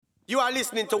You are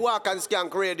listening to Walk and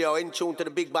Skank Radio, in tune to the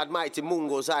big bad mighty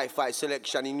Mungo's hi-fi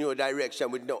selection in your direction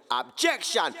with no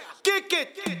objection. Kick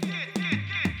it!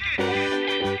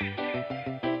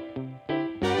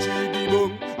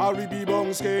 Boom, a ribby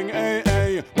bong sking, eh,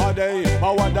 eh, body,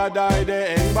 ba wada die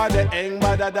day, eh, body, eh,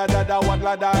 bada da da da,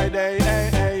 wada die day, eh,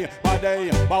 eh, body,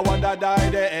 ba wada die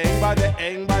day, eh, body,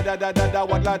 eh, bada da da da,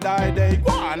 wada die day.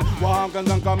 One, walk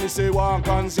and come, me say walk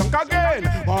and skank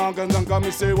again. Walk and come,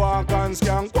 me say walk and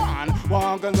skank. One,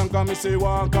 walk and come, me say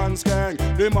walk and skank.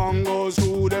 The mangoes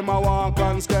who them a walk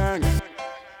and skank.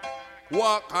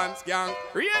 Walk and skank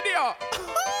radio.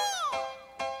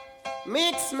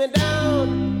 Mix me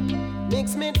down.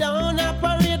 Mix me down,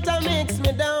 operator, mix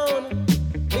me down.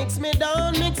 Mix me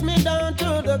down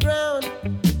to the ground.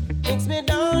 Mix me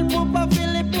down, Papa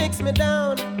Philip, mix me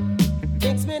down.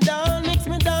 Mix me down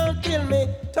till me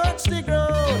touch the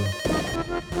ground.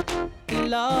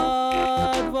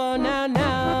 Lord, oh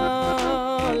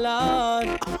now, Lord.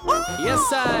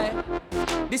 Yes, I.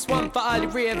 This one for all the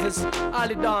ravers, all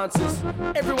the dancers,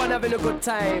 everyone having a good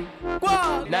time.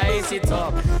 Whoa! Nice it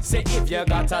up. Say if you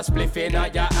got a spliff in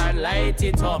your hand, light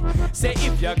it up. Say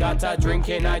if you got a drink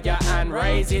in your hand,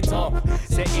 rise it up.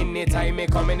 Say anytime me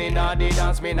coming in all the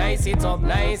dance, me nice it up,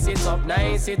 nice it up,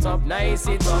 nice it up, nice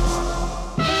it up.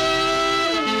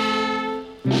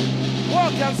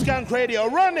 Walk and Skank Radio,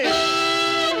 run it!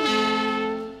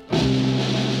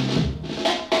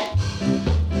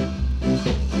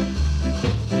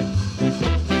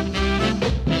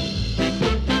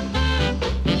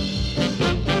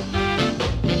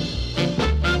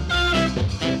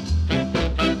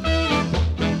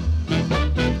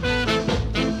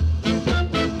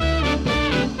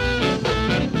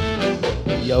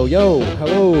 Yo,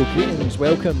 hello, greetings,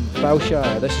 welcome,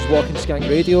 Balsha. This is Walk and Skank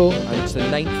Radio, and it's the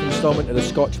 9th instalment of the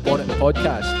Scotch Bonnet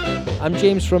podcast. I'm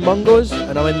James from Mungo's,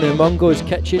 and I'm in the Mungo's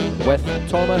kitchen with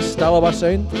Thomas, Stalawa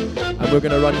Sound, and we're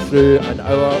going to run through an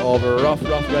hour of rough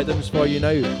rhythms for you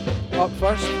now. Up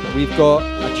first, we've got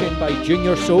a tune by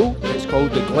Junior Soul. It's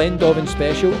called the Glendoven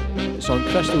Special. It's on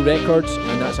Crystal Records,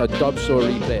 and that's a dubstore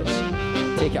repress.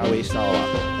 Take it away,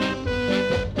 Stalawa.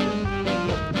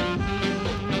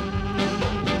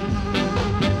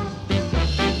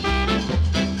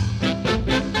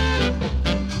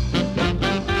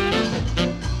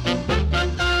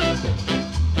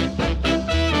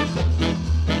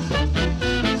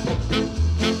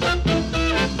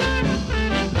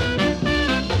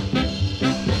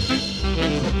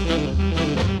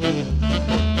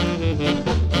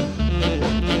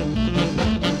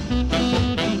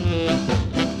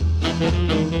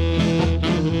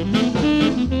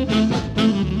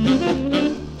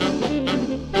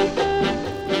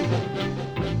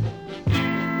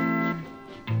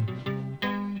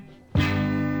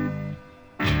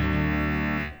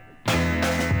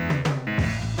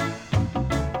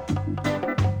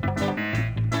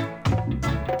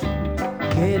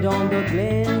 Get on the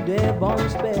Glendoven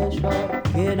Special.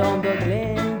 Get on the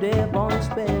Glendoven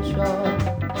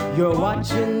Special. You're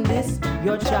watching this,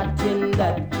 you're chatting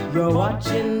that. You're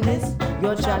watching this,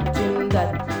 you're chatting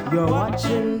that. You're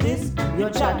watching this, you're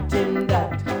chatting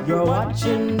that. You're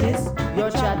watching this,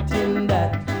 you're chatting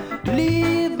that.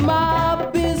 Leave my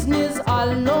business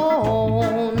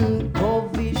alone.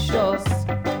 Covetous,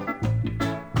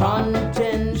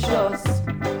 contentious,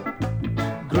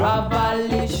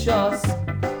 gravelicious,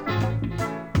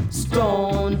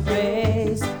 stone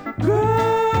face, girl,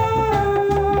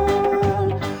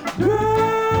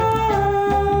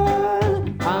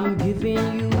 I'm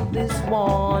giving you this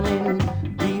warning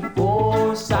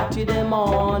before Saturday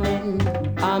morning.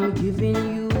 I'm giving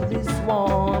you this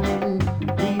warning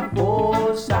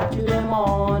before Saturday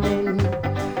morning.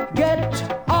 Get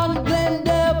on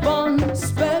Glendoven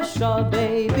Special,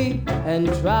 baby, and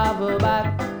travel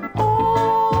back.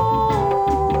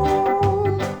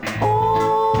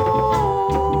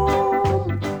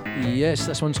 Yes,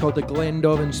 this one's called the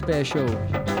Glendoven Special.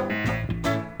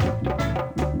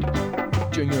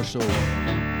 Junior Soul.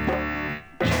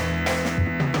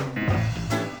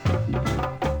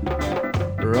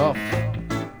 Rough.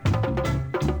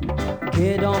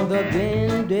 Get on the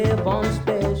Glendoven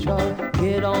Special.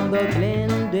 Get on the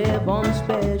Glendoven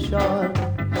Special.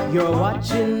 You're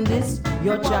watching this,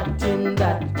 you're chatting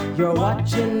that. You're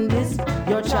watching this,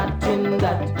 you're chatting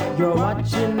that. You're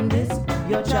watching this,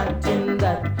 you're chatting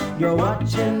that. You're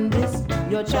watching this,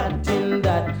 you're chatting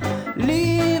that.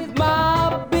 Leave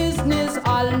my business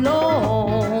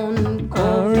alone.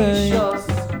 Covetous,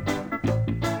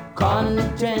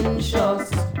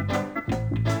 contentious,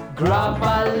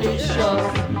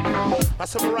 gravelicious. I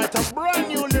said, we write a brand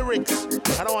new lyrics.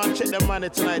 I don't want to check the money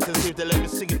tonight and see if they let me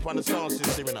sing it on the sound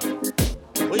system, you know.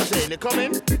 What you saying, they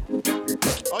coming?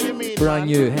 Oh, you mean, brand man?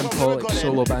 new Him Pollock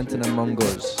solo Banton and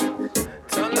Mungos.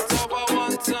 Turn it over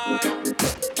one time.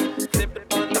 Flip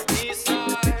it on the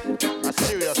B-side. A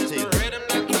serious thing. Rhythm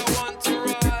that I want to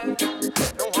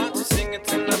ride. Don't want to sing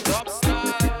it in the dub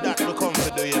style. That will come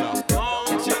to do, you know.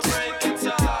 Don't you break it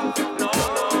off. No,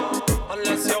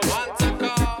 unless you want to go.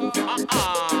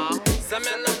 Some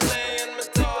men are playing me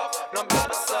tough. No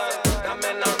bad side. Some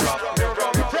men are rough me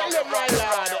rough. Tell them, my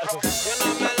lad. You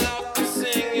know me love to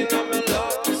sing. You know me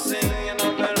love to sing. You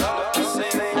know me love to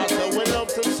sing. I said, we love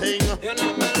to sing. You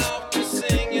know me love to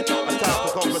sing. You know me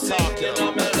Talk, love to sing. talk, You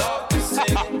know me love to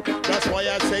sing. That's why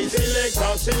I say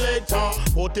selector, selector.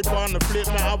 Put it on the flip,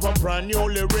 now have a brand new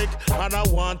lyric, and I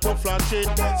want to flash it.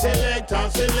 Selector,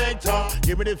 selector,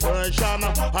 give me the version,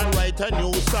 and write a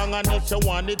new song, and it's a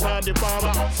one it on the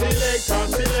bomb. Selector,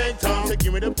 selector, so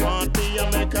give me the party,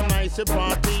 and make a nice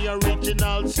party,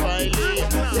 original style.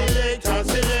 Selector,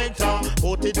 selector,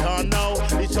 put it on now,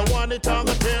 it's a one it on,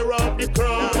 tear up the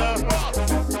crowd.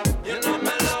 You know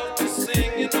me love to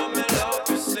sing, you know me love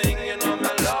to sing, you know me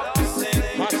love to sing.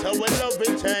 That's how we love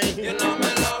it, eh? You know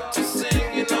me love to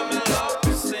sing, you know me love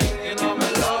to sing, you know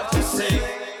me love to sing.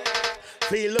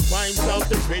 Feel the vibes of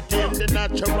the rhythm, the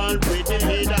natural rhythm.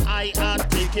 Hear the eye heart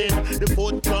ticking, the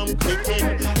foot drum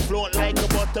kicking. Float like a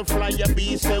butterfly, a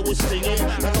bee say we're stinging.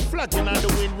 Like a flag in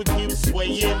the wind, we keep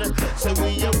swaying. So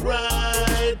we are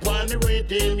right on the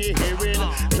rhythm, you hearing.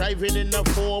 Driving in a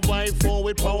 4x4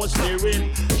 with power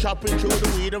steering. Chopping through the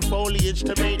weed and foliage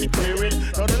to make the clearing.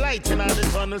 Now the lighting on the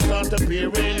tunnel start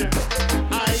appearing.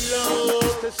 I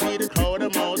love to see the crowd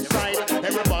I'm outside.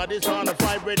 Everybody's on a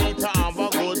vibe, ready to have a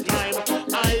good time.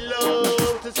 I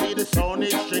love to see the sound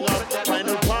it string up.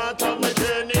 Final part of my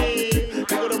journey.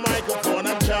 Pick up the microphone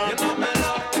and jump. You know me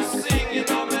love to sing, you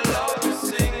know me love to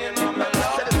sing, you know me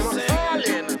love to sing.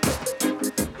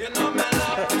 You know me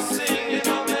love to sing, you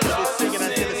know me love to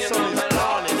sing, you know me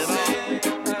love to sing.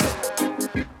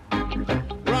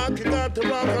 Rock, you got to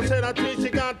rock, I said I twist, you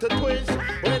got to twist.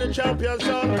 When the champion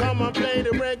song come and play the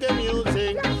reggae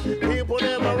music. People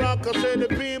never rock, I said the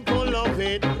people love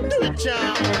it. Do it,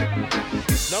 champ.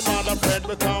 No matter Fred,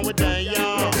 we come with them,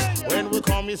 yeah. When we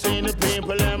come, you see the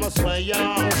people, them a sway,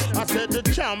 yeah. I said the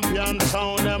champion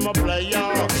sound, them a play,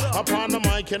 yeah. Upon the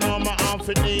mic, you know my arm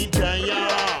for DJ,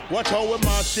 yeah. Watch how we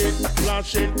mash it,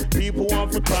 flash it. People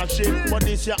want to crash it, but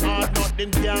this your hard,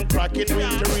 nothing can crack it.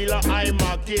 With the real I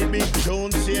mark it. Big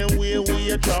tune, same way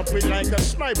we a drop it like a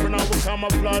sniper. Now we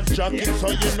camouflage jacket, so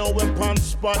you know we on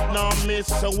spot, now miss.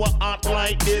 So we act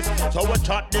like this, so we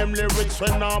chat them lyrics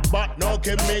when our back now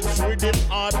can mix rhythm.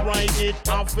 Write it,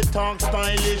 off it talk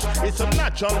stylish. It's a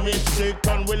natural mistake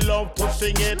and we love to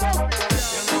sing it. You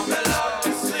know me love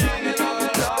to sing, you know me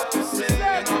love to sing,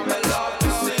 you know me love to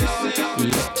sing.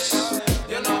 Yes.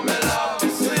 You know me love to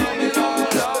sing, you know me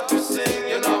love to sing,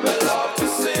 you know me love to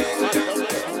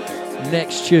sing.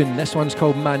 Next tune, this one's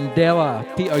called Mandela,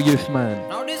 Peter Youthman.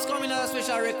 Now this coming as a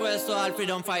special request to all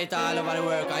freedom fighters all over the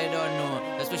world, I don't know.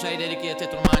 Especially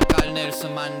dedicated to a man called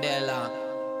Nelson Mandela.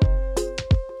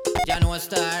 Ya know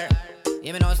star,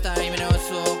 you know star, you know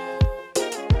so.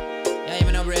 Yeah,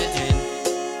 you know brethren.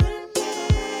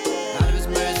 God of his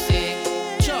mercy.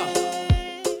 Sure.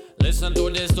 Listen to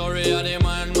the story of the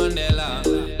man Mandela.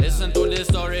 Listen to the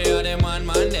story of the man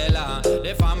Mandela.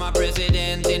 The former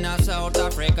president in South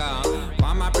Africa.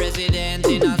 Former president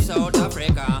in South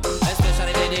Africa.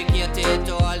 Especially dedicated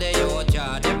to all the youth.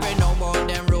 Yeah. They know about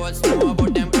them roads, know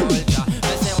about them culture.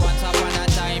 They say once upon a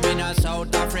time in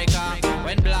South Africa,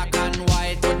 when black and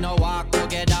white could no walk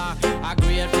together, a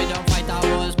great freedom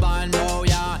fighter was born now,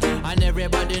 yeah. And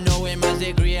everybody know him as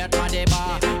the great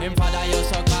Madiba. Him father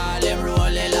used to call him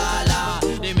Rolly Lala.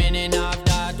 The meaning of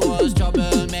that was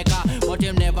troublemaker, but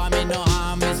him never mean no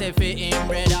harm, he say for him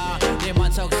brother. The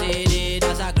man succeeded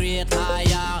as a great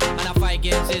liar, and a fight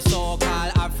against the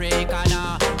so-called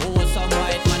Afrikaner. Who was some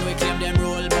white man we claim them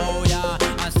rule bow, yeah.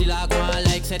 And still a go on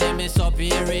like say them is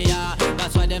superior.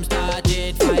 That's why them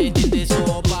started fighting this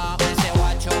sopa. They say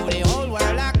watch how the whole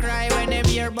world a cry when them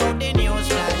hear about the news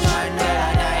flash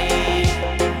Mandela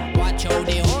die. Watch how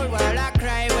the whole world a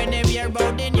cry when them hear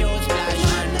about the news flash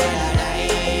Mandela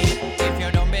die. If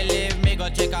you don't believe me, go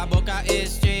check a book of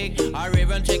history, or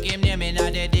even check him name in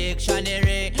the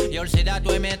dictionary. You'll see that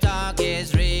when me talk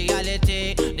is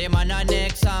reality. The man an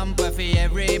example for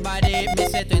everybody. Me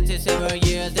say 27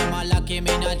 years, them a lock him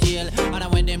in a jail. And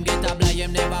when them get a blind,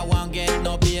 him never want get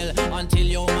no bail. Until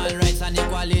human rights and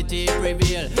equality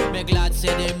prevail. Me glad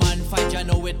say the man fight, you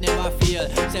know it never fail.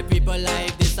 Say people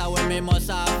like this are when me he must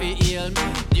have to heal.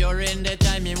 During the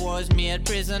time he was made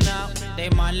prisoner,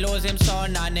 the man lose him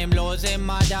son and him lose him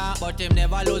mother, but him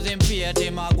never lose him faith,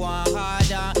 him a go on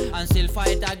harder and still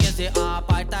fight against the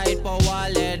apartheid power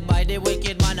led by the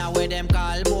wicked man where them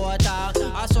call Bota.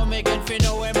 I saw me get fi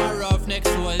know him a roughneck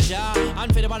soldier,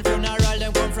 and for the man funeral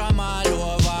them come from all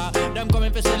over. Them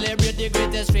coming to celebrate the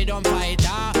greatest freedom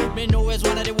fighter. Me know is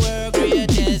one of the world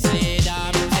greatest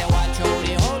leader. Me say watch how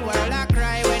the whole world a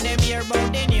cry when them hear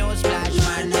about the news flash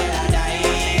Mandela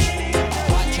die.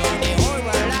 Watch how the whole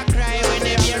world a cry when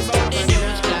them hear about the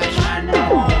news flash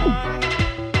Mandela.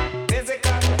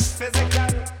 Physical,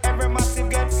 every massive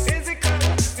get physical.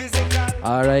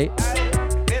 All right.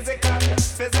 Physical,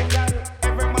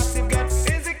 every massive get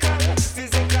physical.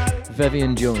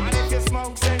 Vivian Jones. And if you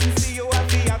smoke sense, you have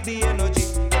to have the energy.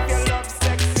 If you love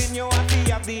sex, you have to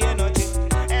have the energy.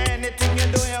 Anything you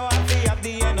do, you have to have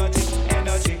the energy.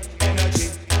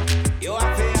 You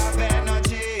have to have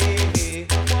energy.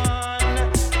 One,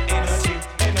 energy.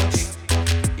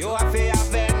 You have to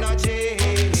have energy.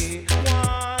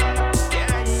 One,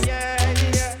 yeah.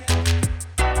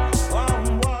 One,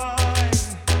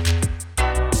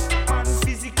 man,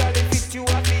 physically fit, you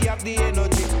have to have the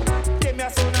energy. Them your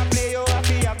son a play, you have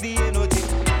to have the energy.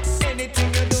 Anything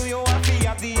you do, you have to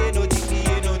have the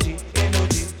energy.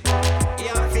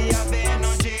 You have to have the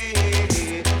energy.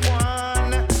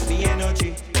 One, the energy.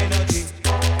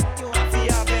 You have to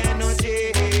have energy.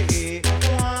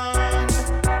 One,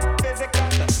 physical.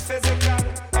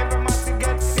 Every massive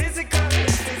get physical.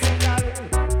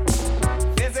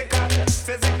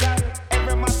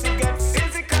 Every massive get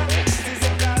physical.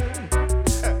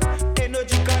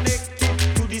 Energy connected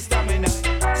to the stamina.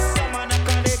 Stamina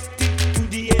connected to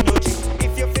the energy.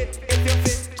 If you fit,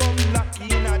 come lucky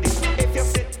in this. If you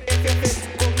fit,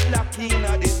 come lucky in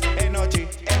this. Energy.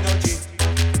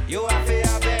 You have to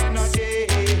have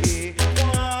energy.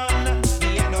 One, the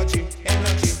energy.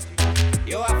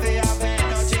 You have to have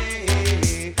energy.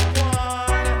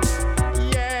 One,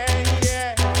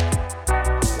 yeah.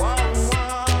 One.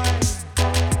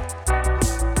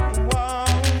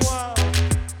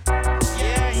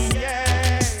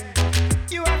 Yeah.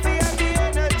 You have to have the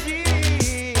energy.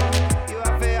 You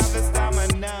have to have the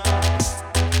stamina.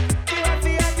 You have to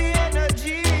have the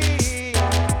energy.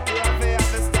 You have to have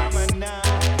the stamina.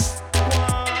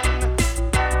 One,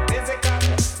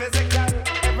 physical.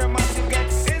 Every massive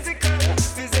gets physical.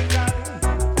 Physical.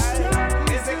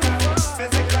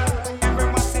 Every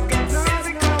massive gets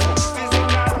physical.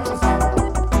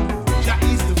 Jah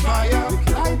is the fire,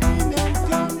 lightning and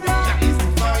thunder. Jah is the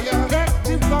fire, get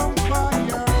the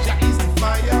bonfire. Jah is the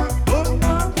fire, burn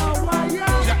down the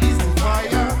wire. Jah is the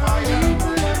fire,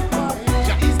 evil empire.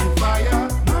 Jah is the fire,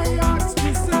 my heart's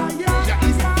desire. Jah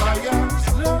is the fire,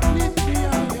 love lift me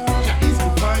higher. Jah is the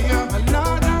fire, my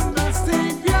Lord and my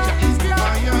Savior. Jah is the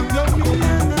fire,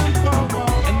 dominion and power.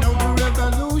 And now the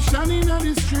revolution in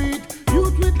the street,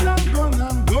 youth with long gun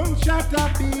and gunshot a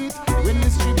beat. When the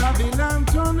street Babylon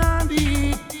turn on the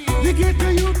heat, they get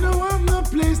the youth no have no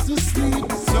place to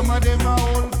sleep. Some of them are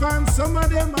old fans, some of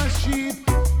them are sheep.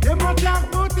 Them a talk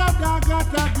about a dog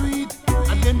at a tweet,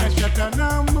 and them a shut and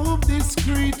now move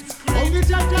discreet. Only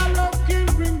Jah love can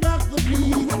bring back the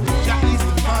beat. Jah is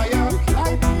the fire,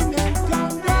 lightning and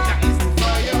thunder. Jah is the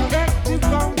fire, get the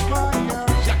bonfire.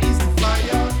 Jah is the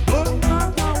fire, burn down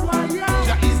the wire.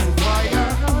 Jah is the fire,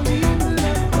 evil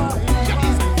empire. Jah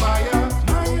is the fire,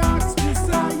 my heart's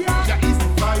desire. Jah is the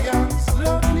fire,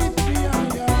 love lift me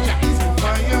higher. Jah is the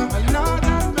fire, my Lord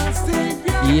and my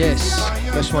Savior. Yes,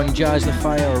 this one, Jazz the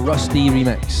Fire, Rusty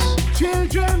remix.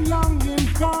 Children longing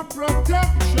for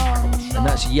protection And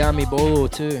that's Yami Bolo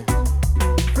too.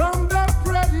 from the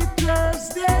predators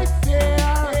they fear.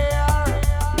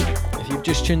 If you've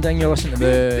just tuned in, you're listening to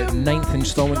the 9th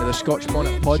instalment of the Scotch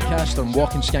Bonnet podcast on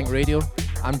Walking Skank Radio.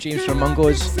 I'm James from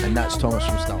Mungos, and that's Thomas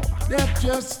from Stal. They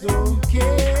just don't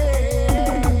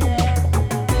care.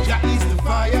 Jah is the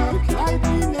fire,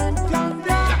 lightning and thunder.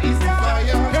 Jah is the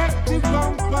fire, get the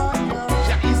bonfire.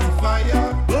 Jah is the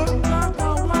fire, burn down the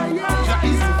wire. Jah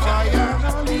is the fire,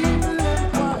 evil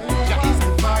empire. Jah is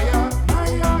the fire, my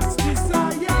heart's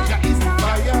desire. Jah is the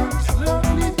fire, love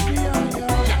lift me higher.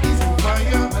 Jah is the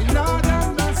fire, my Lord and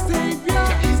my Savior.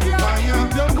 Jah is the fire,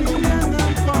 dominion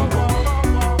and power.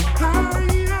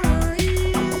 High, high,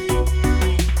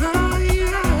 high,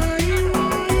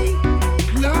 high.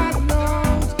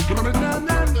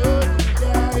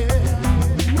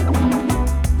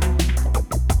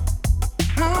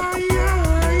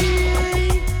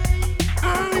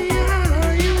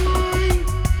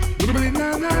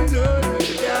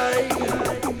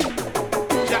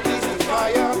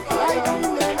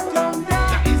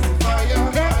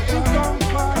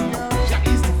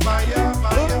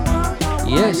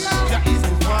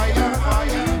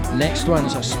 next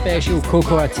one's a special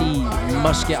cocoa tea,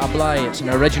 Must Get a Bly. It's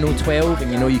an original 12,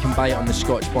 and you know you can buy it on the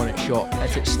Scotch Bonnet shop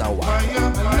if it's still working.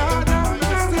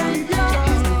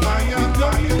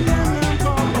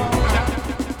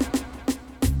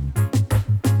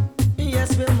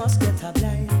 Yes, we must get a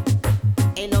Bly.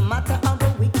 Ain't no matter how the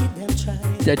wicked them try.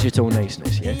 Digital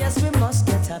niceness, yeah. Yes, we must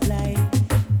get a Bly.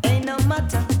 Ain't no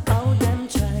matter how them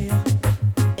try.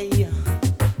 Yeah.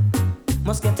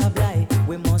 Must get a Bly.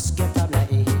 We must get a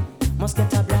Bly. Must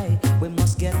get a Bly. We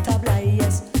must get a Bly.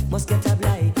 Yes, must get a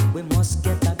Bly. We must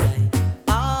get a Bly.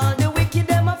 All the wicked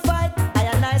them a fight. I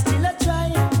and I still a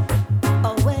try.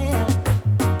 Oh well.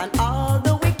 And all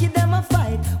the wicked them a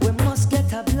fight. We must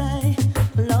get a Bly.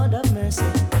 Lord of mercy.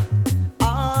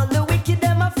 All the wicked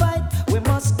them a fight. We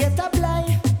must get a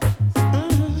Bly.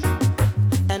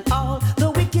 And all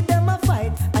the wicked them a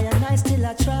fight. I and I still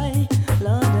a try.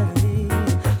 Lord of me.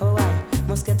 Oh I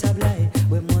must get a Bly.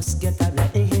 We must get a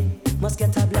Bly. Must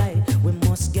get a Bly. We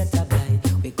must get a Bly.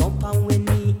 We come and we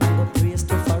knee and go praise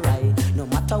to Farai. No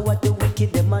matter what the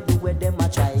wicked them a do, where them a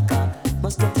try.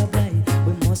 Must get a Bly.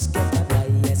 We must get a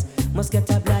Bly. Yes. Must get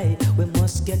a Bly. We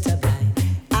must get a Bly.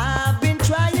 I've been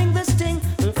trying this thing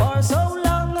for so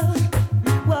long.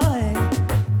 Why?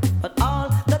 But all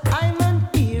that I'm on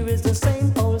here is the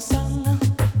same old song.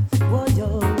 Whoa,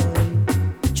 yo,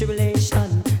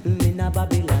 tribulation in a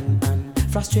Babylon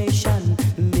and frustration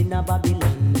in a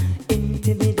Babylon,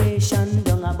 intimidation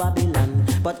down a Babylon.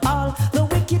 But all the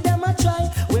wicked them a try.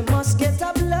 We must get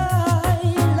a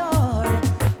Bly, Lord.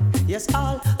 Yes,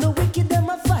 all the wicked them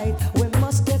a fight. We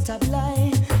must get a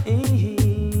Bly.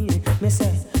 Me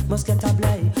say, must get a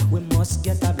Bly. We must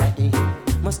get a Bly.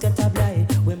 Must get a Bly.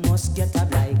 We must get a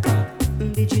Bly.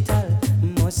 Digital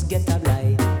must get a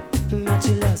Bly.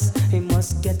 Naturalist, he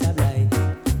must get a Bly.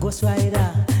 Ghost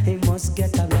Rider, he must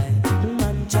get a Bly.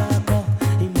 Manchako,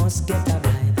 he must get a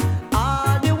Bly.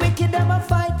 All the wicked them a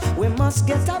fight. We must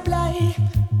get a Bly.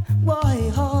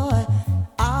 Boy, boy.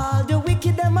 All the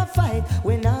wicked them a fight.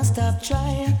 We not stop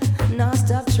try. Not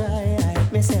stop try.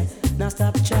 Me say, not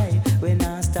stop try. We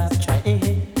not stop try.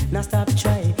 Not stop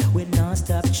try. We not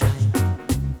stop try.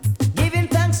 Giving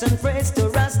thanks and praise to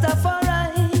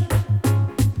Rastafari.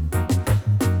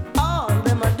 All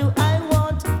them a do I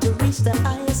want to reach the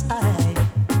highest high.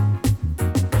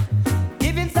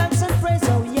 Giving thanks and praise,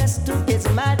 oh yes, to His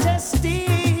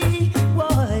Majesty.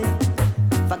 Boy,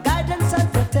 for guidance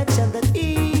and protection that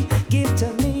He give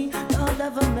to me. Lord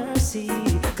have mercy.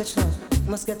 Catch now,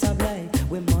 must get a Bly.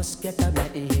 We must get a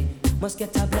Bly. Must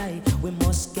get a Bly. We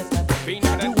must get a Bly. You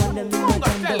want them in the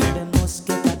jungle, they must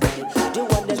get a Bly. You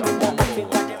want them in the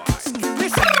Africa, they must get a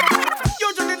Bly.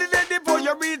 Usually the day before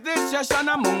you read this session,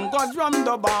 among us run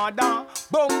the border.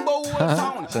 Bumbo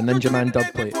sound. It's a Ninja Man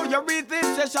dub plate. Before you read this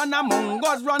session, among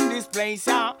us run this place,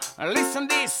 yeah. Listen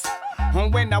this.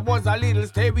 When I was a little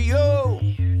stereo,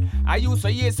 I used to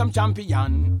hear some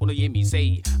champion, what do you hear me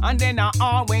say? And then I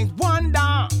always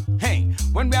wonder, hey,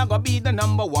 when we are gonna be the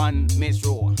number one, Miss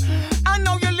Rowe. I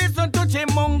know you listen to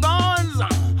Chimungans,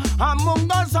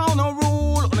 Mungas on a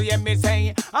rule, what do you hear me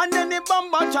say? And then the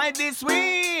bumper try this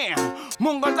way.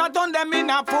 Mungas I turn them in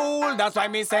a fool, that's why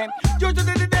me say.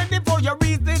 Usually the day before you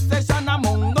read this session,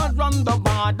 Mungas run the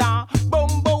border,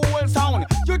 bumbo sound.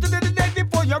 Usually the day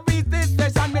before you read this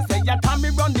session, me say, yeah, Tommy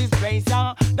run this place,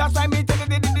 yeah. That's why me tell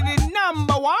you the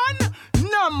number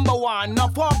one. No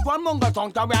fuck one Munga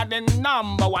song, cause we are the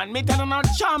number one. Me tell you no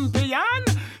champion.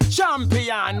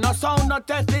 No sound, no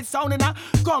test, it sound in a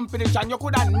competition. You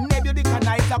coulda never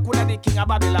recognize, I coulda the king of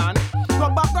Babylon. Go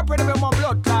back up with more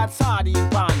blood clot sardine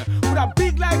pan. Coulda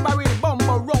big like barrel,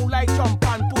 bumper roll like jump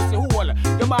and pussy hole.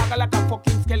 You mark like a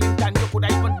fucking skeleton. You coulda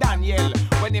even Daniel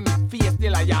when him face the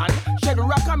lion. Shed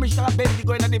rock and Mr.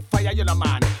 Bendigo in the fire, you know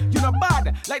man. You know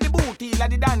bad, like the booty,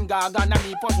 like the Dan Gaga. And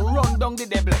me first run down the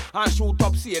devil and shoot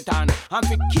up Satan. And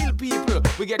we kill people,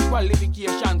 we get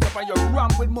qualifications. If you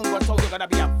ramp with Mungo, so you gotta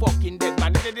be a fucking dead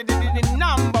man. The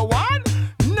number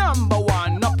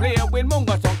one, no play with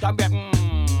Mungo, so can be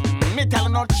me tell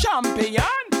no champion,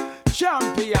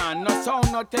 no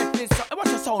sound, no take this.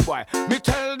 What's the sound boy? Me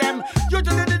tell them, you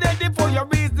just did the day before you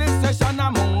reach this session,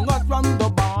 among us run the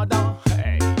border.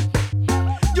 Hey,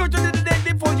 you just did the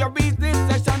day before you reach this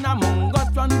session, among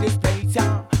us run this place,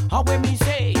 yeah. How when me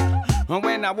say,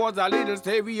 when I was a little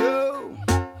stereo,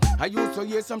 I used to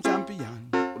hear some champion,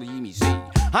 what do you hear me say?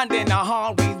 And then I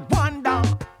always wonder,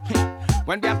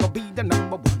 when we have to be the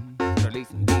number one. So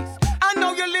listen this. I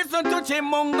know you listen to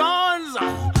Chimungans,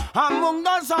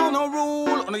 Mungas on a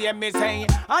rule, you hear me say.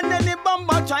 And then the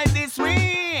bumper try this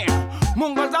way.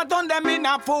 Mungas I turn them in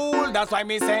a fool, that's why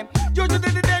me say. You did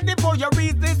the day before you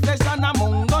reach this session,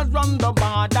 Mungas run the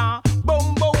border.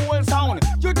 Bumbo real sound.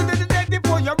 You did it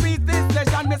before you reach this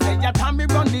session. Me say your time me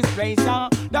run this place,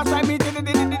 that's why me did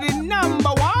it number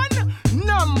one.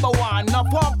 Number one. No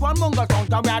fuck one mungo song,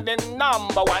 we are the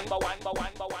number one.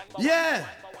 Yeah.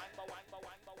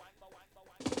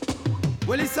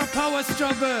 Well, it's a power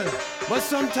struggle, but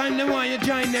sometimes they want you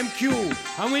join them queue.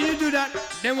 And when you do that,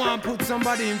 they want to put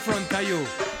somebody in front of you.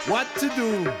 What to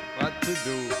do? What to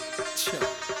do?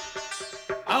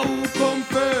 How come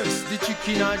first, the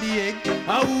chicken or the egg?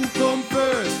 How come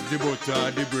first, the butter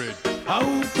or the bread? How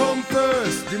come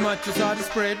first, the mattress or the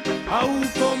spread? How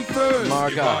come first,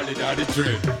 the barley or the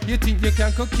thread? You think you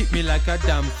can come kick me like a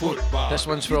damn football? This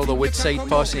one's for all the Woodside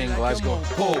posse in Glasgow.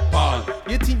 Ball.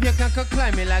 You think you can come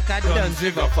climb me like a dance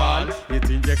river fall? You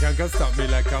think you can come stop me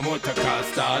like a motor car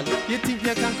stall? You think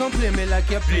you can come play me like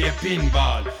you play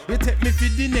pinball? You take me for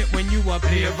the net when you a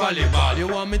play volleyball. You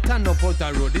want me turn up out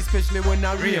the road, especially when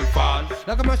a rain fall.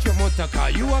 Like a mash your motor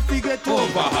car, you have to get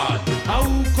overhaul. How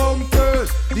come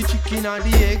first, the chicken or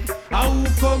the egg? How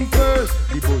come first,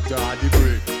 the butter or the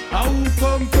bread? How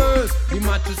come first, the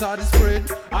mattress or the spread?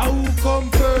 How come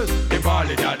first, the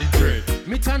barley or the thread?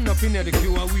 Me turn up in the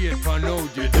queue and wait for now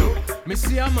you do. Me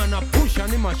see a man a push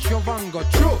and him a shove and go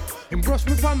through. Him brush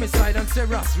me from my side and say,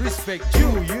 Ross, respect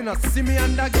you. You not see me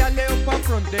and that gal lay up up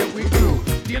front there we grew.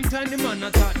 Same time the man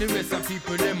attack the rest of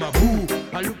people them a boo.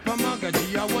 I look for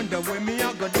Magaji, I wonder where me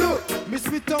a go do. Me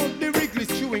spit out the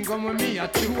Wrigley's chewing gum with me a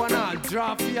chew and I'll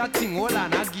draw for your thing. Hold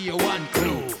on, I give you one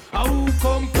clue. How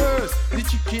come first, the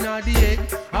chicken or the egg?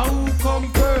 How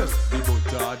come first, the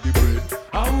butter or the bread?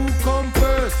 How come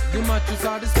first, the mattress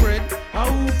or the spread? How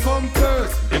come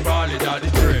first, the barley or the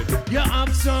thread? You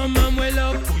have some man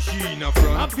well up, push in a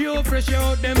front. A pure fresh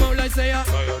out them out like say ya.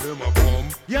 Tire them a bum.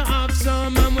 You have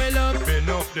some man well up, bend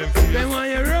up them face. Then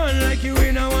when you run like you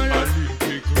in a one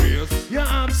Olympic race. You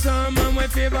have some man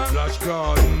with favor, Flash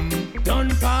Garden.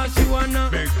 Don't pass you wanna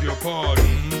beg your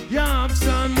pardon. You have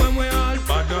some when we all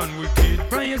bad and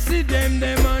wicked. When you see them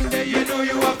and they, you know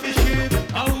you have to shit.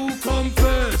 How come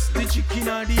first, the chicken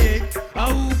or the egg?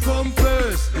 How come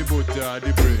first, the butter or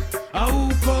the bread?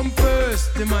 How come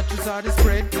first, the mattress or the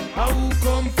spread? How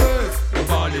come first, the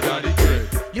barley or the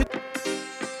thread? You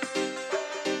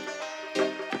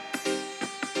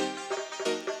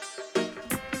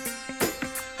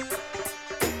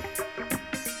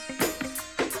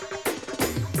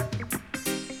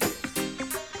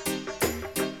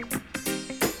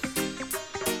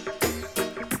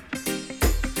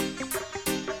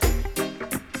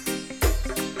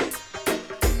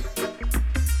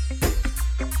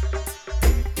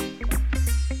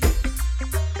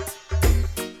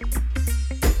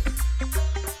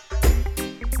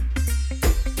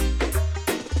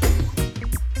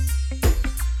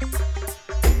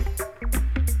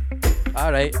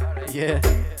Alright, yeah.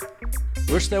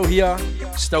 We're still here,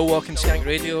 still walking Skank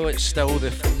Radio. It's still the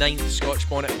 9th Scotch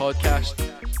Bonnet podcast.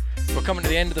 We're coming to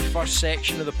the end of the first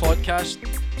section of the podcast,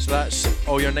 so that's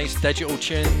all your nice digital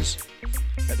tunes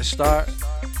at the start.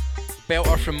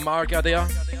 Belter from Marga there.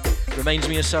 Reminds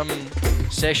me of some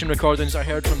session recordings I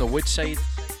heard from the Woodside.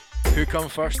 Who come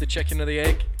first, the chicken or the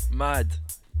egg? Mad.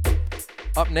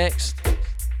 Up next,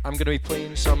 I'm going to be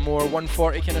playing some more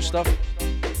 140 kind of stuff.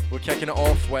 We're kicking it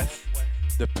off with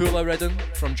the Pula Ridden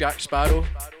from Jack Sparrow.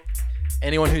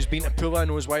 Anyone who's been to Pula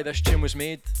knows why this tune was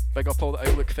made. Big up all the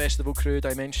Outlook Festival crew,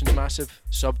 Dimensions Massive,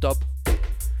 Sub-Dub.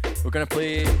 We're going to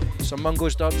play some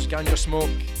Mungo's dubs, Ganja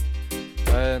Smoke,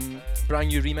 brand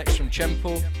new remix from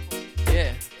Chimpo.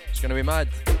 Yeah, it's going to be mad.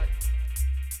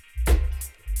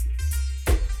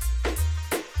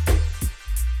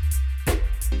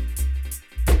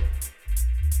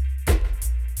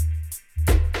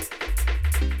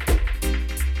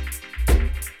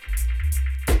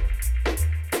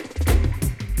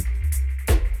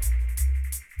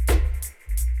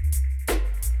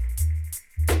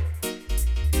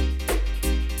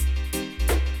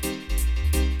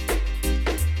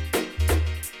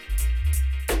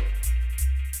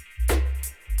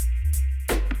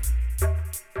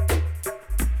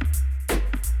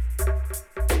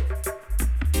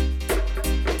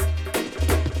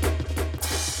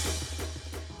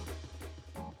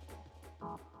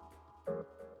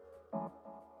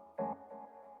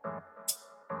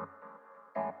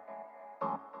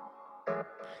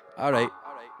 Alright,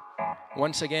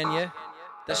 once again, yeah,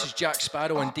 this is Jack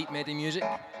Sparrow and Deep Medi Music,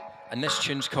 and this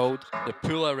tune's called the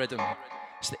Pula Rhythm.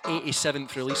 It's the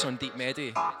 87th release on Deep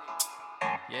Medi.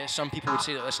 Yeah, some people would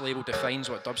say that this label defines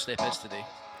what dubstep is today.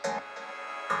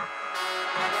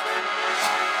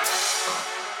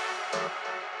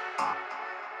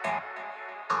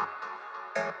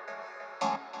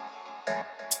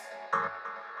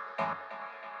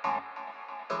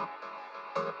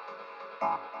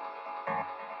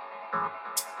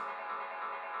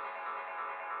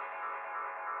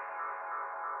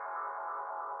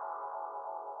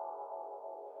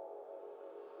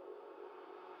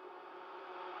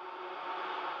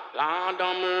 Lord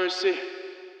of mercy.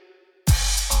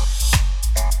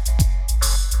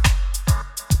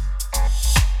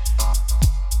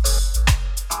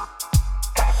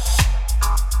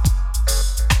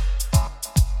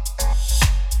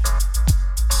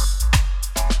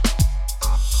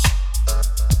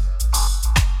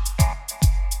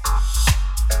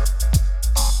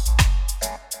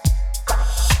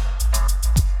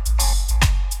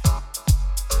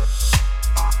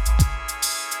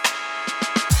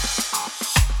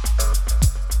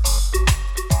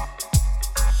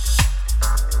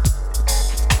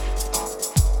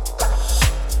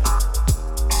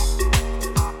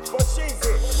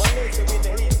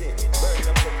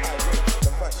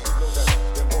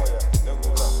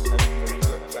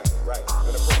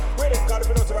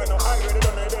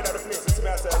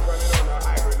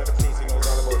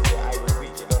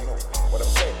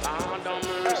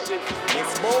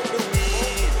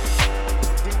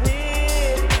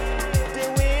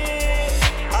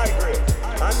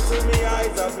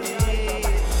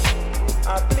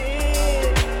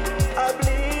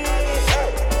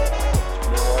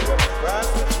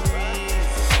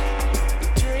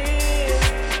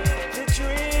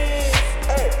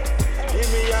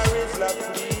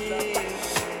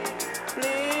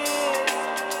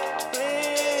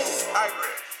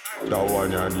 That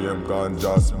one your name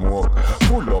ganja smoke.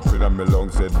 Pull up in my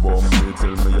lungs, said bomb me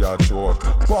till me a choke.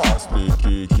 Pass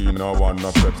the key, no one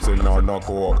no Pepsi, no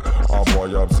coke. A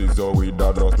boy up scissor with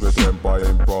that dust with temper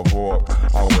and provoke.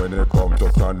 And when it come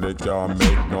to can they can't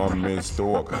make no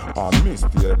mistake. A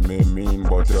mistake me mean,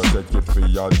 but you take it for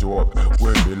your joke.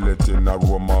 We be letting a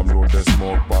room and blow the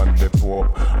smoke and the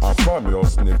pope. And from your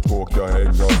sneak poke, you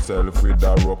hang yourself with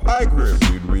a rope. I agree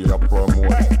with we a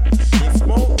promote. He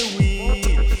smoke the weed.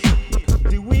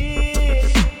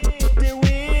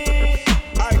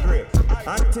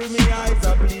 Until me eyes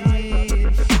are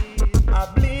bleed, I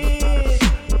bleed,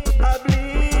 I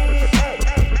bleed. Hey.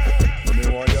 Me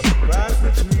want you to pass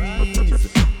the trees,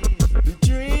 the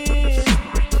trees,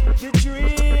 the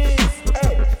trees.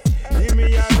 Hey. Give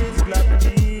me a wrist black,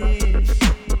 please,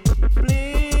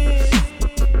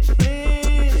 please,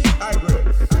 please. I agree.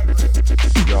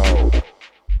 Yo.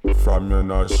 From you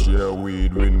not share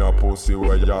weed with no pussy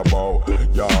where you bow.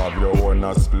 You have your own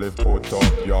a split, put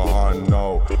up your hand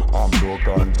now. I'm broke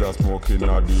and just smoking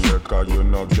at the air cause you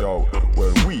no go.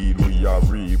 Well weed we a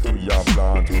reap, we a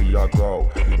plant, we a grow.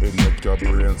 It make your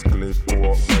brains click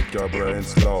up, make your brain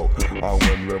slow. And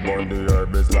when we burn the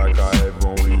herb it's like a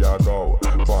heaven we a go.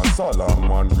 Van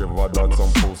Solomon give her that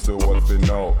some pussy what we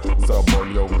know. So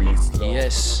burn your weed slow.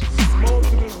 Yes,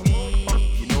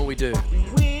 you know we do.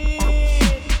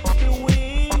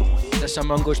 This is a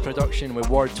Mungo's production with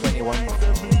Ward 21.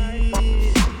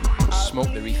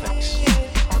 Smoke the Refix.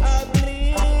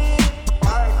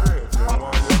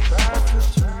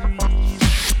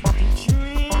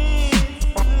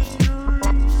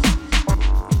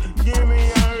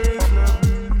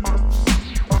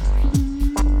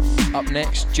 Up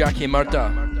next, Jackie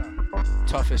Murder.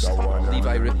 Toughest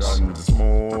Levi Roots.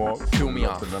 Cool me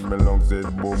off. Me lungs said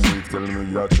boom, we tell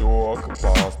me a choke.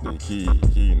 Pass the key,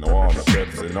 he no on the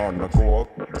Pepsi, on the coke.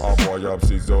 A boy up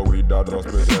scissor with that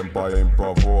dust with temper and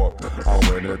provoke. And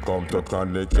when it come to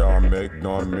can they can't make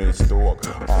no mistake.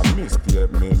 A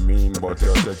mistake me mean, but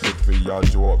you take it for your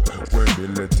joke. We be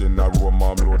letting a room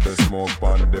and blow the smoke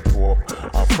and the pope.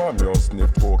 And from your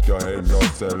sniff poke, you hang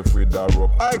yourself with a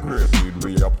rope. I agree with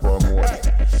we a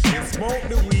promote. You smoke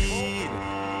the weed.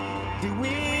 The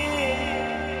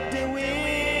weed,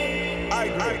 I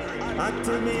agree.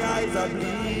 Until me eyes are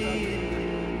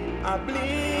bleed, I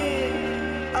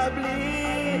bleed, I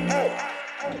bleed. Hey.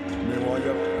 Me want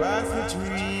you to pass the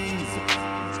trees,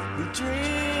 the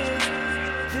trees,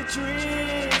 the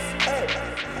trees. Hey.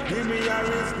 Give me your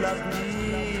wrist black,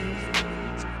 please,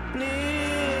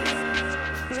 please,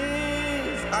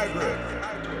 please. I agree.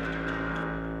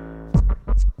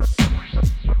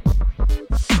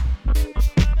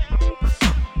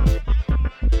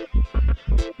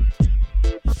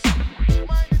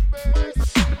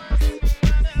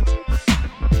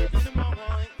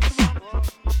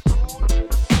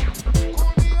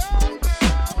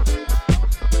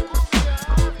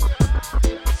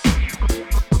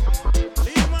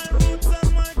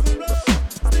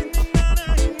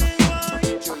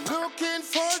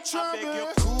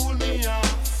 Cool me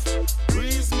off,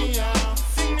 breeze me off,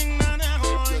 singing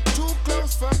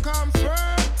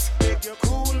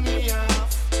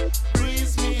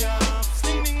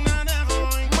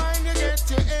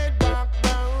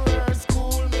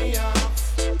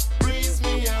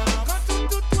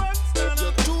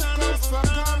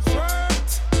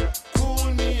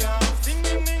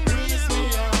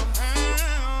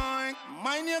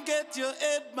you get your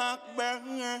head back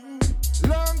burn.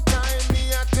 Long time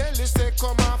me I tell you say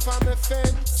come off of my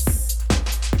fence.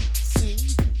 See,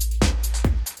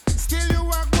 still you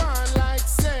are going like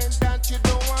saying that you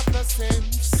don't have no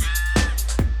sense.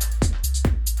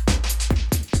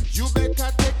 You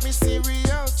better take me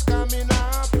serious, cause me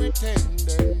not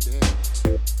pretending,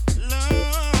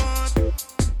 Lord.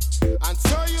 And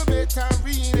so you better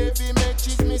read every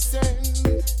message me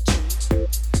send.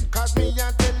 Cause me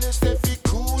a tell you say fi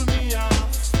cool me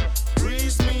off,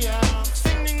 breeze me off.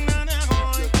 Singing on a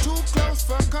horn, you're too close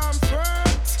for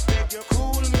comfort. Beg you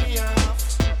cool me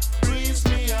off, breeze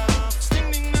me off.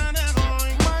 Singing on a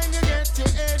horn, mind you get your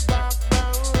head back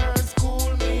downwards.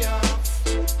 Cool me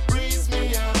off, breeze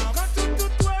me off. Got to do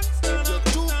twice, you're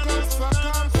too close for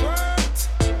comfort.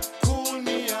 Cool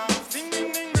me off,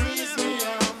 breeze me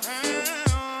off.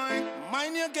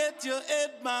 Mind you get your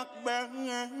head back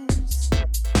burns.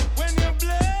 When you're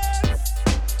blessed,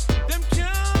 them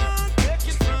can't take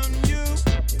it from you.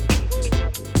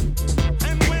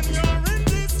 And when you're in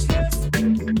distress,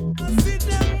 I see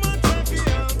them much happy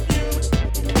of you.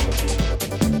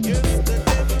 Yes, the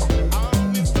devil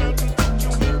always trying to take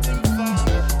you with him far.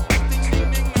 Ding, ding,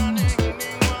 ding, ding, ding, ding,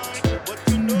 ding. But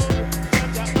you know that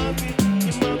you're happy,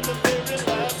 him on the very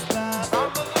last laugh. On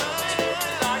the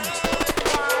line,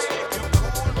 you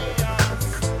cool me off,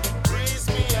 breeze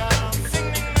me off. Sing,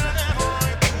 ding, ding,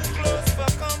 ding, too close for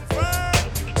comfort.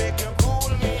 Make you cool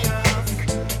me off,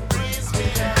 breeze me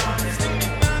off. Sing,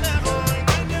 ding, ding, ding,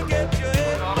 when you get your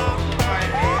head back,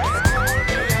 cool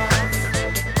me off,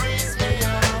 breeze me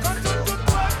off. Got to do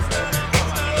twice, then I'm too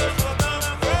close for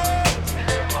comfort.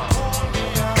 Cool me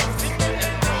off, sing, ding,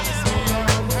 ding, breeze me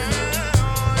off.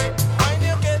 When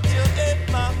you get your head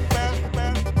back,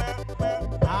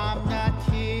 I'm not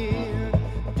here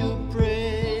to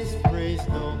praise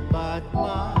no bad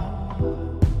man.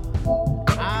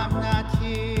 I'm not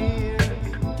here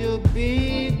to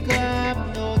big up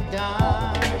no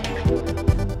dime.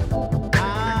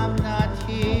 I'm not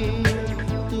here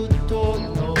to talk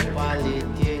no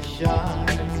politician.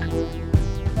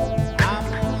 I'm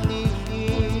only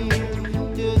here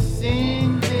to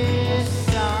sing this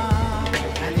song.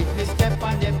 And if we step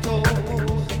on them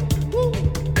toes,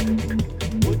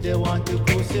 would they want to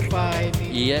crucify me?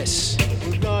 Yes.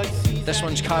 Would God see This that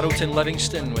one's Carlton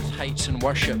Livingston with Heights and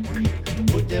Worship.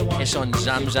 Would they want It's to on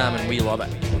Zam Zam and we love it.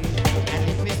 And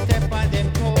if we step on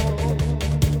them toes,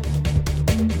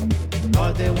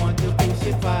 all they want to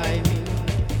crucify me,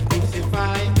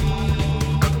 crucify me,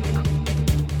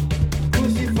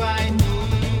 crucify me.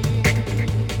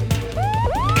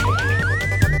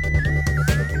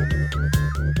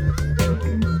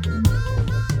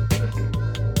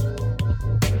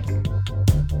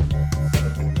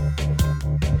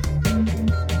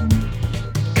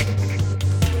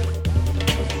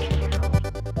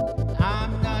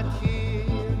 I'm not here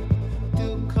to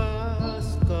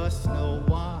cuss no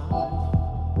one.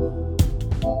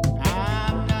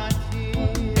 I'm not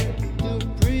here to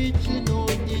preach no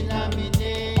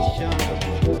denomination.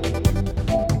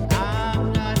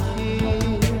 I'm not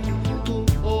here to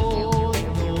hold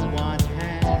no one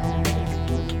hand.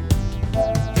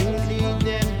 To lead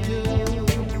them to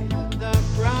the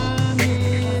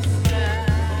promised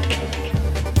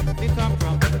land. We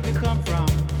come from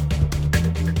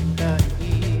the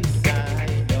east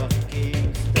side of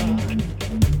Kingston,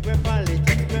 where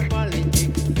politics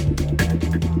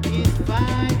is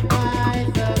fight by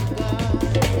the gun.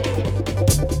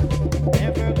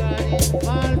 Never got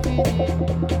involved in it,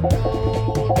 no.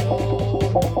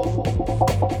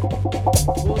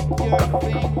 Put your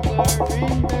finger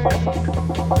in there,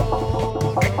 no.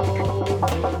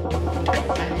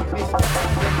 And if we step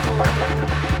on the toe,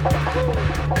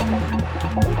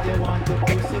 would they want to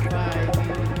crucify me?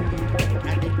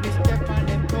 And if we step on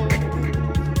them toes,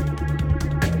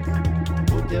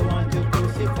 would they want to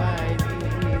crucify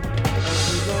me? As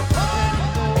we go up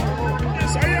and go,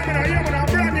 Yes, I am a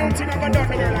brand new thing I've done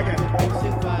the world again.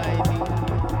 crucify me,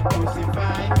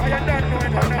 crucify me. I don't know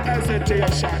no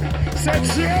hesitation. Set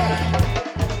you up.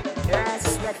 Yes,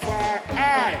 the fire.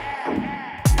 Aye.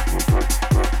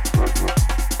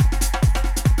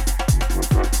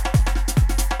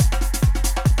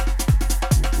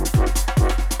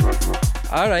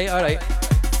 All right.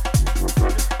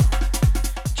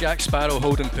 Jack Sparrow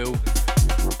holding pool.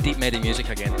 Deep medi music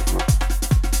again.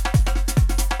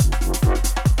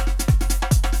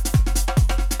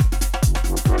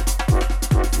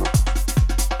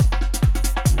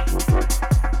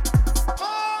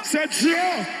 Set you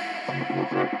up.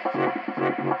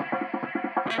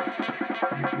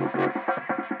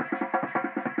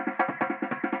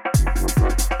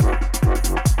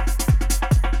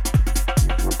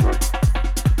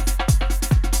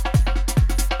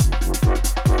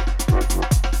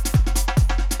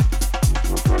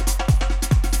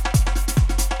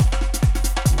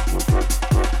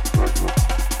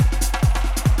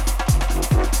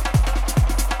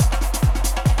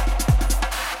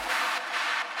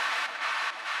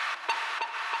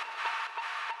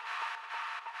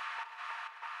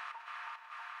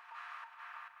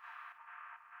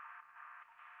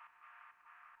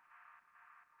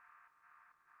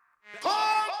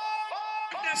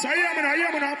 So yeah,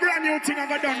 man, a brand new thing I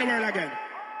got done the world again.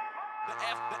 The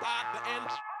F, the I, the N.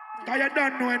 Cause you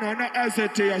don't know, no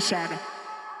hesitation.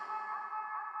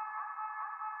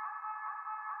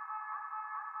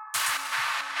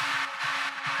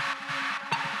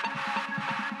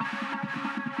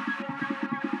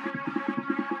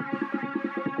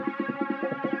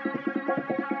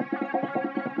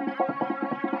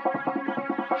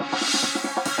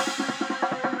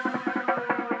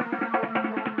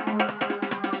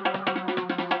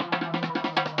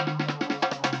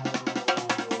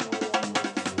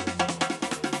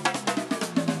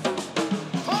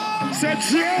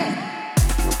 Set you.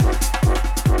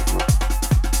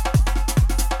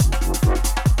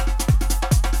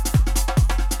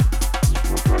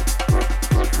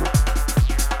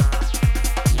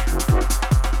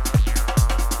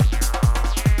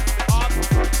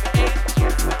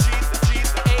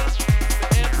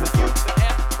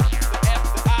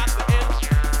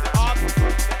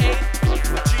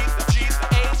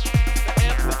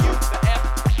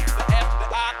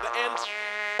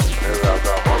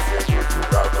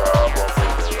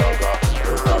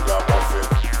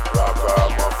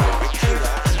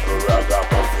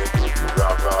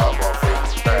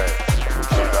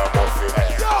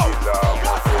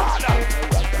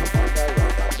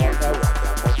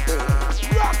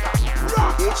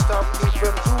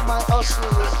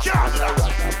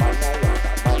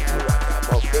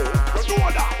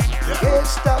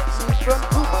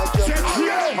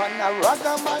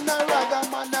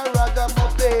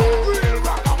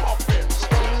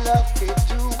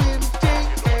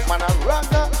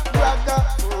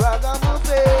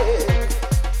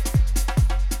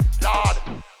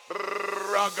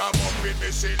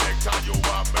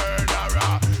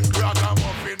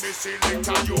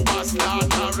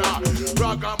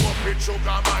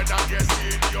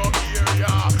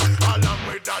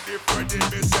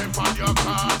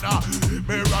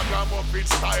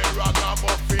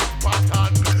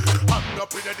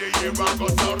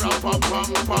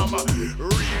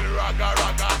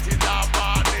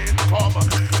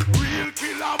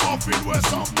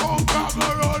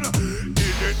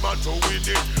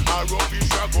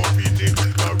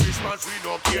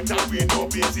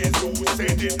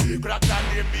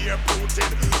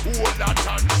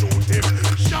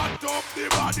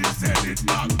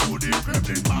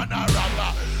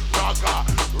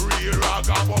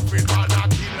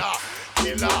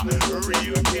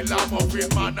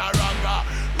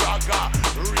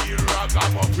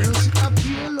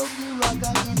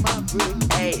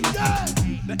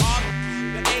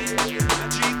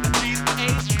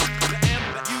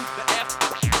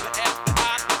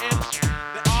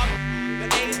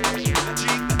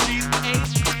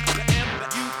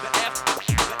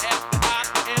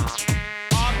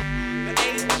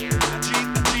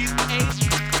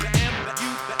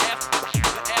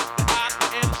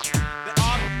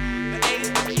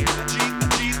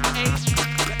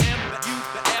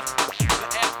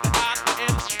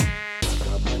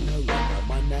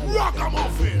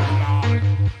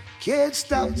 Can't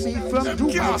stop me from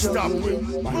doing Can't stop me.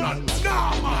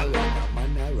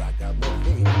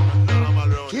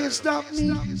 Can't stop me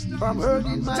from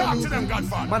hurting my living.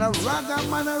 Man a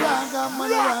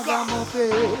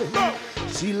ragamuffin.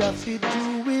 She love to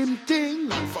do him thing.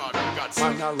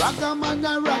 Man a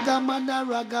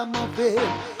ragamuffin.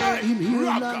 Him here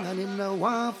long and him no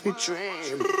want fi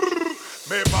train.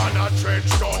 Me man a trench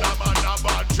town, a man a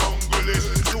bad junglist.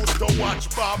 Used to watch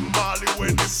Bob Marley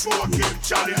when the smoking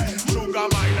chalice. Sugar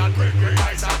mine and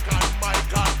recognize I can't my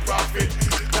God profit.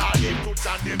 Darling to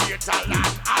Tandimator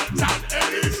land, Alton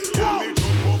Ellis. Only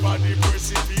jump over the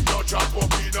precipice, no drop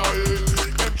up in a hill.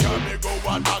 Them can me go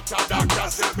a doctor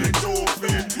say me too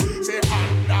fit. Say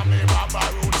under me mama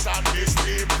roots and me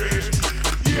sleep fish.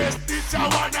 Yes, this I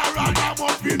wanna run am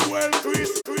up in well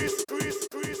twist.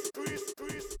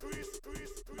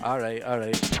 Alright.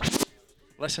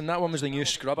 Listen, that one was the new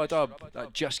Scrubba dub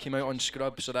that just came out on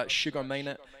Scrub, so that's Sugar Mine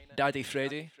It, Daddy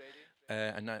Freddy,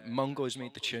 and that Mungo's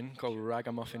made the tune called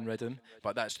Ragamuffin Rhythm,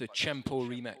 but that's the Chimpo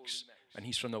remix, and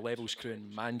he's from the Levels crew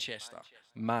in Manchester.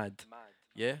 Mad.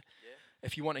 Yeah?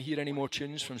 If you want to hear any more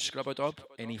tunes from Scrubba Dub,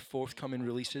 any forthcoming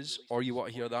releases, or you want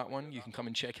to hear that one, you can come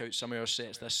and check out some of our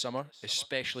sets this summer,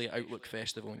 especially at Outlook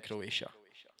Festival in Croatia.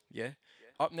 Yeah?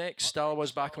 Up next,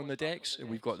 Stalawa's back on the decks, and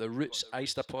we've got the Roots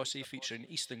Easter Posse featuring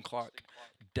Easton Clark,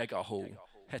 Dig a Hole.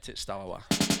 Hit it, Stalawa.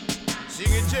 Sing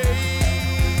it, Jay.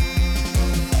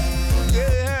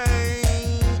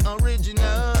 Yeah,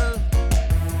 original.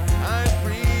 I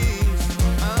freeze.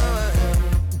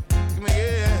 Come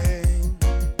again.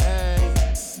 Hey.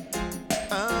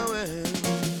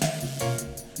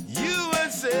 You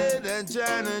would say that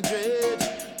China dread.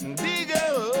 Dig a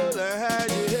hole and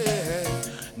hide your head.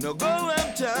 No go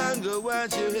uptown, go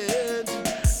watch your head.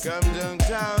 Come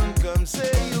downtown, come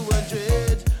say you a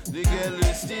dread. The girl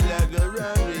is still like a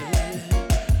runway.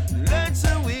 Lots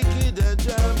of wicked a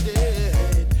drop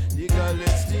dead. The girl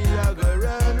is still like a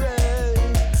runway.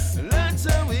 Lots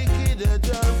of wicked a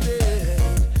drop dead.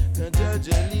 The judge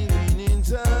a living in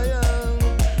Zion.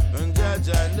 And judge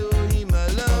I know him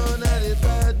alone at the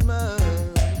bad man.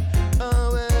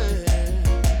 Oh,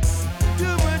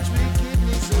 too much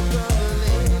wickedness is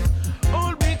struggling.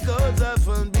 All because of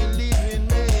unbelief in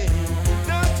me.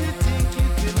 Don't you think you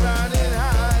can run and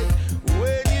hide?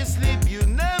 When you sleep, you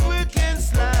never can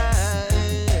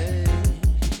slide.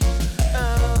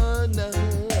 Oh no.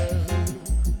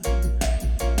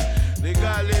 The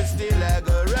girl is still like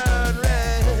a run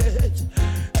red.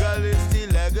 Girl is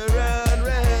still like a run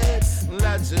red.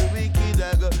 Lots of wicked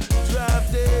I go drop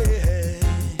dead.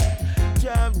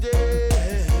 Drop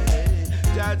dead.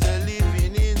 Judge a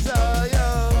living in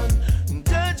Zion.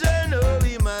 Judge I know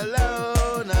him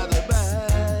alone. Not the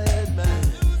bad man.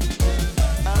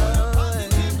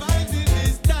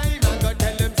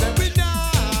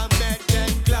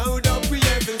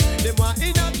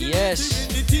 Yes.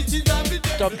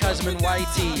 Dub Chasm and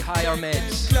YT, higher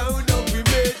meds. Cloud up we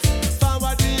made.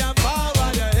 Forward we are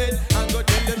forward ahead. And go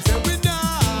tell them say we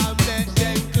nah make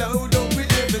them cloud up we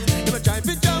heavens. Them a try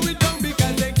to down we down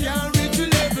because they can't reach the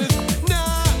levels.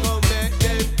 Nah go make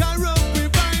them corrupt we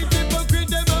find hypocrite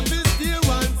them up to stay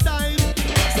one side.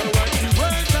 So watch the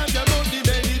words of your mouth, the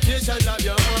meditation of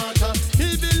your heart.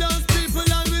 Evil lost people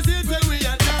always hate when we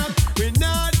attack. We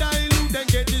not dilute and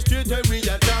get it straight when we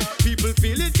attack. People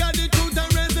feel it got the truth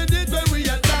and resonate when we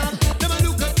attack. Them a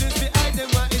look at this behind them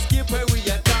want escape when we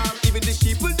attack. Even the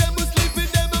sheep will them will sleep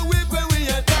with them awake when we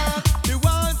attack. The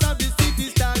walls of the city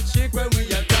start shake when we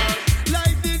attack.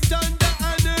 Lightning, thunder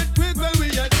and earthquake when we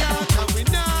attack. And we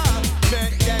now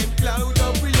make them cloud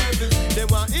up we heavens. They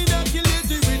want inoculate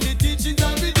you with the teachings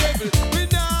of the devil. We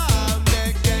now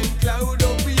make them cloud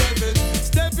up we heavens.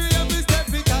 Step it up and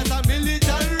step it cause a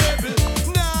militant rebel.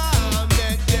 Now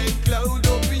make them cloud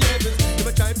up we heavens. They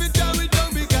might try to down we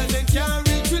down because they can't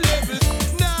reach the levels.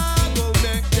 Now go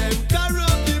make them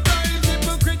corrupt the vibes.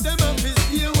 Hypocrite them up is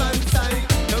here one side.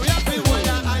 Now we have to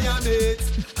wonder higher mates.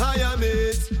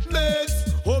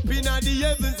 Hoping at the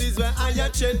heavens is where higher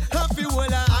tread. Happy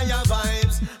wonder higher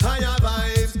vibes.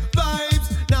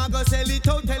 Now go sell it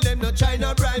out, tell them no try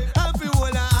no bribe. Happy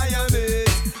wonder higher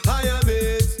mates.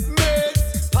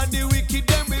 And the wicked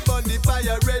them we burn the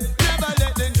fire red. Never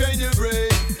let them drain your brain.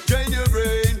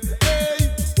 Hey,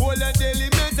 hold a daily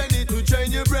mentally to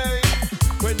train your brain.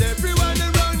 When everyone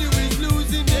around you is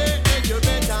losing their head, you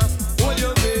better hold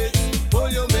your mates.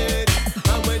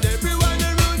 And when everyone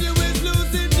around you is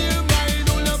losing their mind,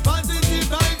 hold a positive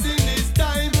vibes in this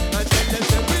time. And tell them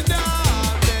that we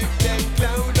now make them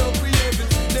cloud up we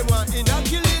heavens. They want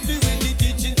inoculate you with the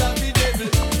teachings of the devil.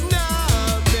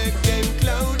 Now make them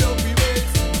cloud up we ways.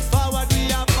 Forward we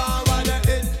are forward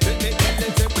ahead. Let me tell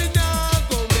them that we now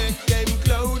go make them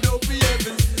cloud up we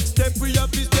heavens. Step we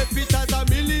up is step it as a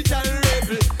military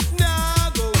rebel. Now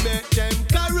go make them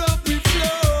corrupt we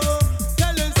flow.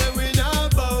 Tell them say we now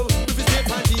bow. We step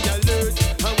on the alert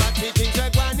and what we think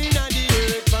like one in the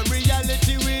earth. From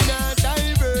reality we not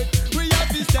divert. We have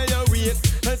to stay awake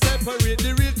and separate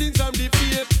the real things from the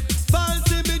fake.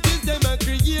 False images them a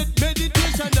create.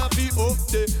 Meditation of the up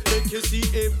there make you see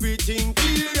everything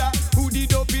clearer. Who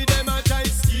did up in them a try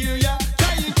scare ya,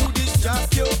 trying to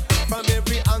distract you. From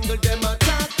every angle them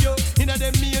attack you. Inna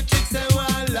them matrix they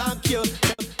want lock you.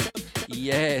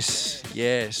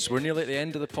 Yes. We're nearly at the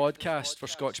end of the podcast for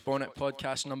Scotch Bonnet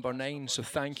podcast number 9. So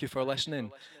thank you for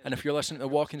listening. And if you're listening to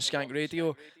Walking Skank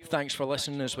Radio, thanks for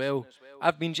listening as well.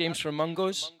 I've been James from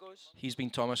Mungo's. He's been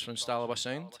Thomas from Stalawa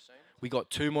Sound. We got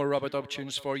 2 more rubber dub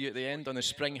tunes for you at the end on the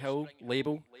Spring Hill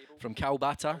label from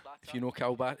Calbata. If you know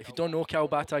Calbata, if you don't know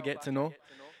Calbata, get to know.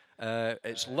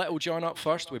 It's Little John up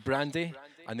first with Brandy,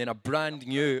 and then a brand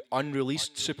new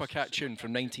unreleased Supercat tune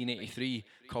from 1983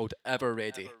 called Ever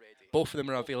Ready. Both of them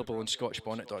are available on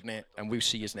scotchbonnet.net, and we'll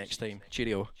see you next time.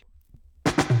 Cheerio.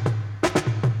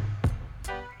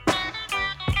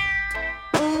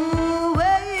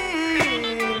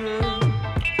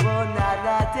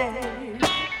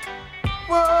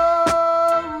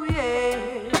 Whoa, yeah.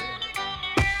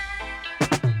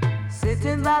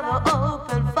 Sitting by the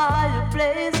open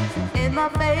fireplace in my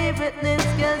favorite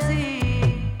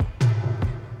Niskasi,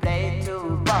 playing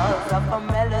 2 bars of a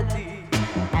melody,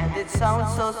 and it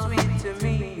sounds so sweet to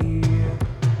me.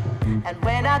 And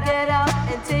when I get up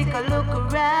and take a look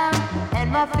around, and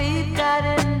my feet got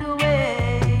in the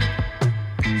way,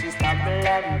 she stopped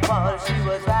and fall. She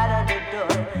was right on the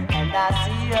door, and I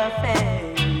see her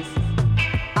face.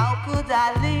 How could I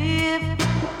live?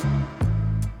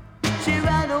 She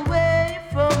ran away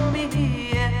from me,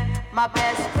 my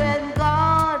best friend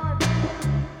gone,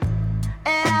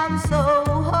 and I'm so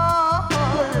all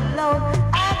alone.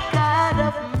 I gotta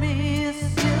miss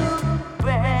you,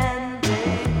 Brandy.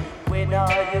 When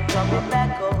are you coming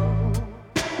back home?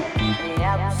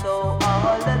 I'm so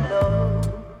all alone.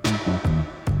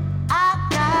 I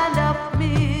gotta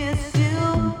miss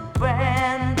you,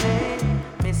 Brandy.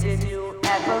 Missing you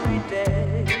every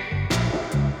day.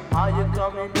 Are you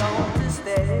coming home to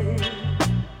stay?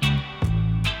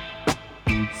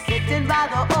 Sitting by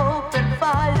the open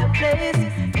fireplace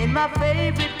in my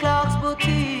favorite Clark's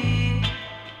boutique,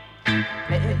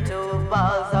 playing two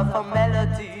bars of a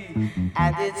melody,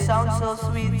 and it sounds so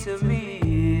sweet to me.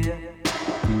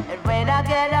 And when I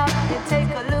get up and take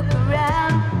a look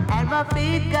around, and my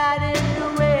feet got in the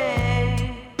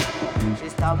way, she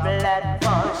stumbled and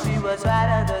fall, she was right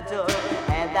at the door,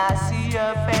 and I see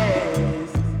her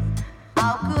face.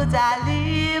 How could I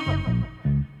leave?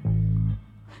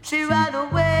 She ran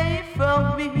away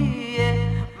from me,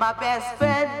 my best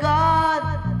friend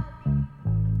gone,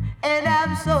 and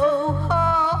I'm so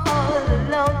all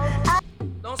alone.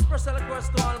 Don't special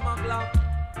request to all my club.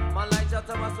 Man like Jack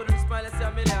Thomas with him smile, let's say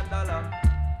 $1 million.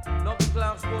 Love the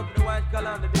Clark's boat with the white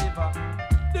collar and the beaver.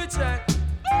 Do check.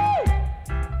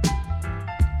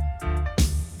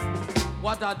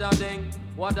 What a da ding,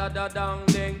 what a da dang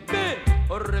ding.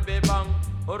 Hurry be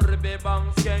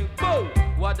bang, skank, boo.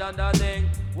 What a da ding,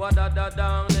 what a da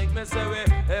dang ding. Me say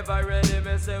we ever ready,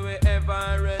 me say we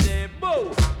ever ready,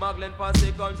 boo. Maglen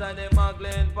Posse come join the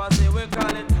Maglen Posse. We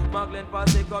call it Maglen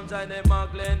Posse come join the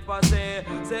Maglen Posse.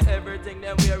 Say everything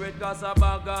them wear it cost a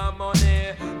bag of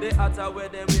money. The hatter where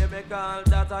them wear me call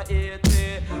that a 80.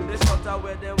 The shutter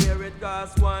where them wear it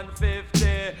cost 150.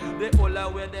 The hola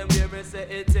where them wear me say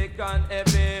it thick and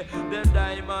heavy. The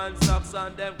diamond socks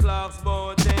and them Clark's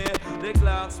booty. The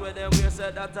Clark's where them wear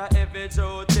say that a heavy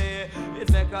duty.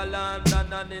 It make a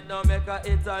London and it no make a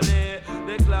Italy.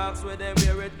 The Clark's where them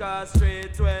wear it cost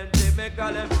 320. Me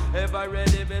call them ever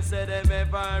ready, me say them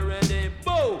ever ready.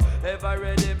 Boo! Ever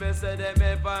ready, me say them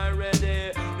ever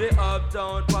ready. The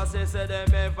uptown posse say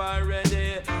them ever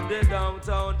ready. The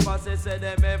downtown posse say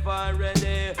them ever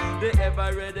ready. The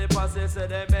ever ready posse say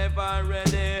them ever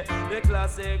ready. The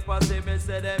classic posse me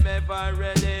say them ever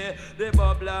ready. The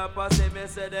bubbler posse me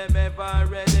say them ever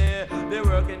ready. The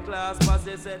working class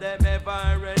posse say them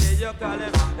ever ready. You call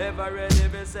them ever ready,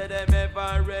 me say them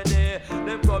ever ready.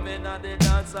 Them coming at the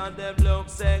dance and them look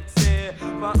sexy.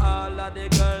 For all of the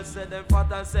girls say them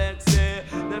fat and sexy.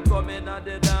 Them coming at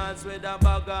the dance with a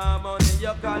bag of money.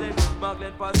 You call it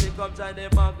Maglen Posse, come join the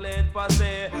Maglen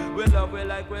Posse. We love, we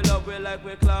like, we love, we like,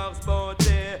 we Clark's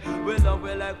booty. We love,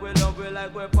 we like, we love, we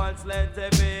like, we pants length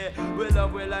heavy. We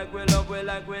love, we like, we love, we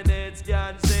like, we needs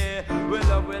can see. We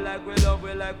love, we like, we love,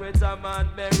 we like, we Tom and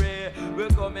Mary. We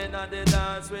coming at the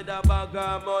dance with a bag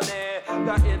of money.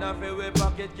 Got enough we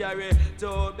pocket carry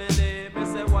 2 million. Me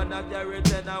say one a carry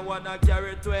 10 and one a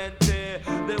carry 20.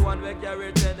 The one we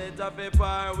carry 10 it have a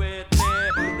par with me.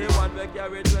 The one we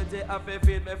carry 20 have a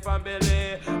feed me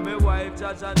family. Me wife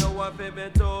judge and no one feed me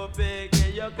too big.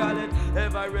 You call it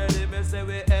ever ready, me say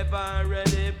we ever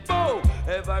ready. Boo!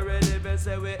 Ever ready, me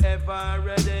say we ever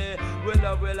ready. We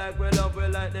love, we like, we love, we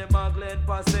like the Maglen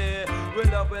Posse. We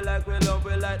love, we like, we love,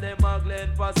 we like the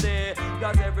Maglen Posse.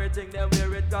 Cause everything them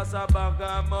wear it cost a bag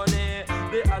of money.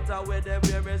 The hatter with them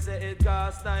wear me say it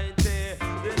cost 90.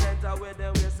 The letter with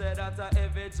them we say that a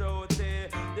heavy duty.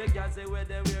 The gassy with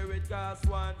them wear it cost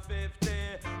 150.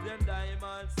 Them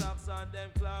diamond socks and them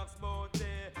Clark's booty.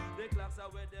 The clocks are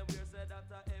with them we say that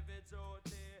a heavy duty.